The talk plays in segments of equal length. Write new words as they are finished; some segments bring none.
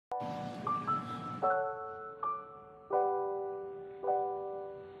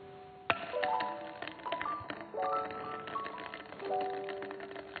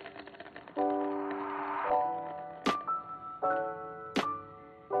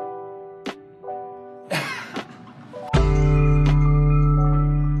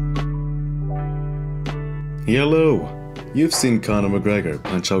Hello! You've seen Conor McGregor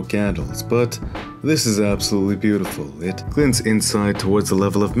punch out candles, but this is absolutely beautiful. It glints inside towards the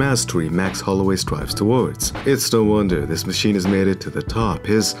level of mastery Max Holloway strives towards. It's no wonder this machine has made it to the top.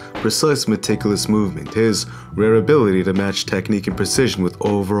 His precise, meticulous movement, his rare ability to match technique and precision with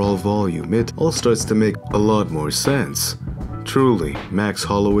overall volume, it all starts to make a lot more sense. Truly, Max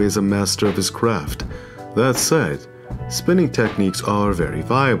Holloway is a master of his craft. That said, spinning techniques are very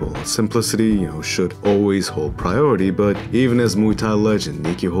viable. Simplicity, should always hold priority, but even as Muay Thai legend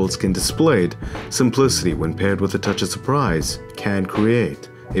Nieky Holzken displayed, simplicity when paired with a touch of surprise can create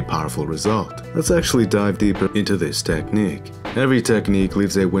a powerful result. Let's actually dive deeper into this technique. Every technique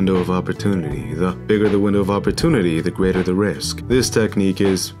leaves a window of opportunity. The bigger the window of opportunity, the greater the risk. This technique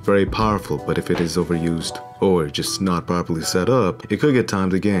is very powerful, but if it is overused or just not properly set up, it could get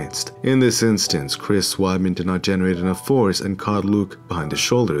timed against. In this instance, Chris Weidman did not generate enough force and caught Luke behind the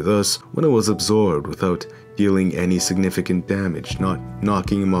shoulder. Thus, when it was absorbed without dealing any significant damage, not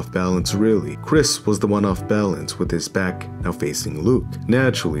knocking him off balance really, Chris was the one off balance with his back now facing Luke.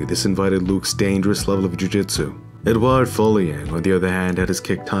 Naturally, this invited Luke's dangerous level of jiu-jitsu. Edouard Follien, on the other hand, had his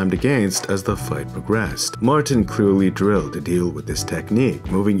kick timed against as the fight progressed. Martin clearly drilled to deal with this technique,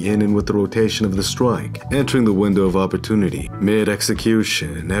 moving in and with the rotation of the strike, entering the window of opportunity.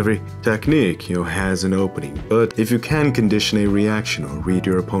 Mid-execution, every technique, has an opening, but if you can condition a reaction or read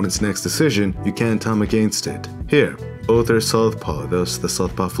your opponent's next decision, you can time against it. Here, both are southpaw, thus the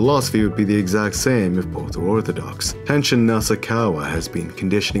southpaw philosophy would be the exact same if both are orthodox. Tenshin Nasukawa has been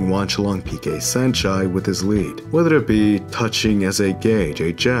conditioning Wanchalong PK Sanchai with his lead. Whether it be touching as a gauge,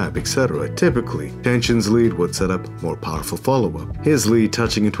 a jab, etc., typically, Tenshin's lead would set up more powerful follow-up. His lead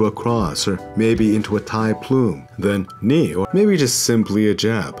touching into a cross, or maybe into a Thai plume, then knee, or maybe just simply a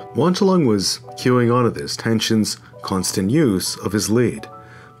jab. Wanchalong was queuing onto this, Tenshin's constant use of his lead.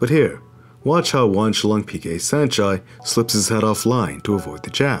 But here, watch how Wanchalong PK Sanchai slips his head offline to avoid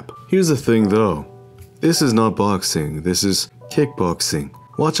the jab. Here's the thing though, this is not boxing, this is kickboxing.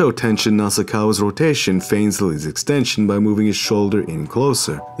 Watch how Tenshin Nasukawa's rotation feigns the lead's extension by moving his shoulder in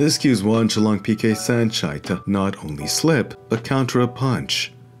closer. This cues Wanchalong PK Sanchai to not only slip, but counter a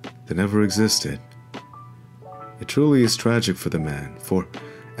punch that never existed. It truly is tragic for the man, for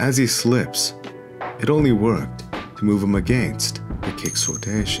as he slips, it only worked to move him against the kick's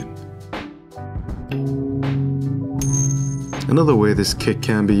rotation. Another way this kick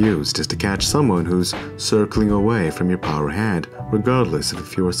can be used is to catch someone who's circling away from your power hand, regardless of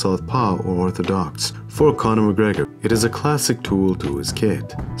if you're southpaw or orthodox. For Conor McGregor, it is a classic tool to his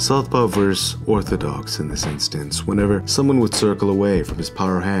kit. Southpaw versus orthodox in this instance, whenever someone would circle away from his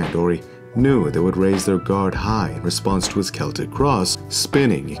power hand or he knew they would raise their guard high in response to his Celtic cross,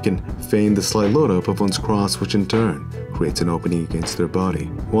 spinning, he can feign the slight load up of one's cross, which in turn creates an opening against their body.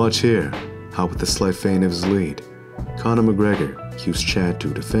 Watch here how with the slight feint of his lead, Conor McGregor cues Chad to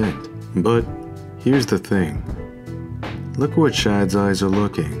defend. But here's the thing. Look where Chad's eyes are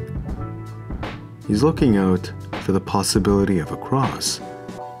looking. He's looking out for the possibility of a cross.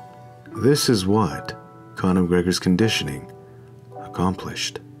 This is what Conor McGregor's conditioning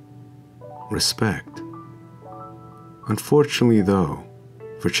accomplished. Respect. Unfortunately though,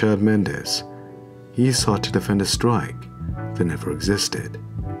 for Chad Mendes, he sought to defend a strike that never existed,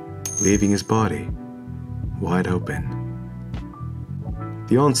 leaving his body wide open.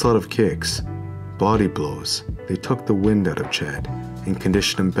 The onslaught of kicks, body blows, they took the wind out of Chad and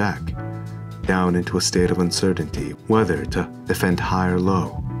conditioned him back down into a state of uncertainty, whether to defend high or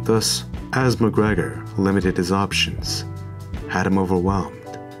low. Thus, as McGregor limited his options, had him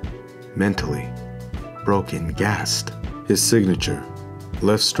overwhelmed, mentally, broken, gassed, his signature,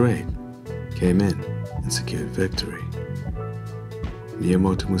 left straight, came in and secured victory.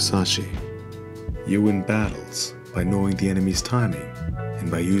 Miyamoto Musashi. You win battles by knowing the enemy's timing and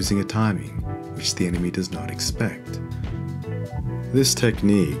by using a timing which the enemy does not expect. This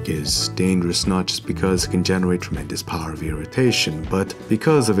technique is dangerous not just because it can generate tremendous power of irritation, but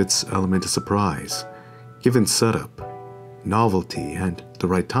because of its element of surprise. Given setup, novelty, and the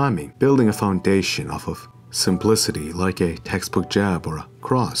right timing, building a foundation off of simplicity like a textbook jab or a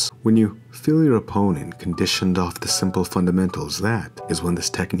cross. When you feel your opponent conditioned off the simple fundamentals, that is when this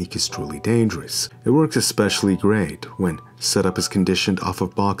technique is truly dangerous. It works especially great when setup is conditioned off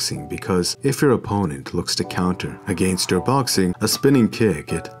of boxing, because if your opponent looks to counter against your boxing, a spinning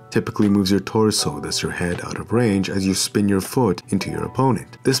kick, it typically moves your torso, thus your head, out of range as you spin your foot into your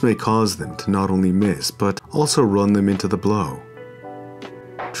opponent. This may cause them to not only miss, but also run them into the blow.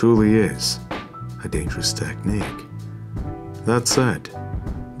 Truly is a dangerous technique. That said,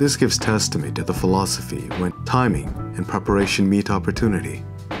 this gives testament to the philosophy when timing and preparation meet opportunity.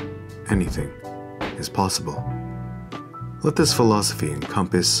 Anything is possible. Let this philosophy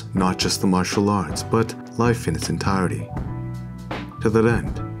encompass not just the martial arts, but life in its entirety. To that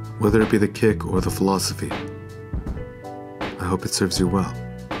end, whether it be the kick or the philosophy, I hope it serves you well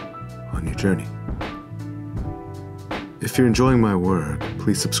on your journey. If you're enjoying my work,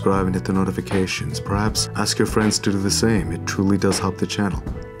 please subscribe and hit the notifications. Perhaps ask your friends to do the same. It truly does help the channel.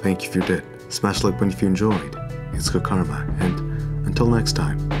 Thank you if you did. Smash like button if you enjoyed. It's good karma, and until next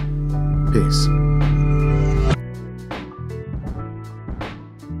time, peace.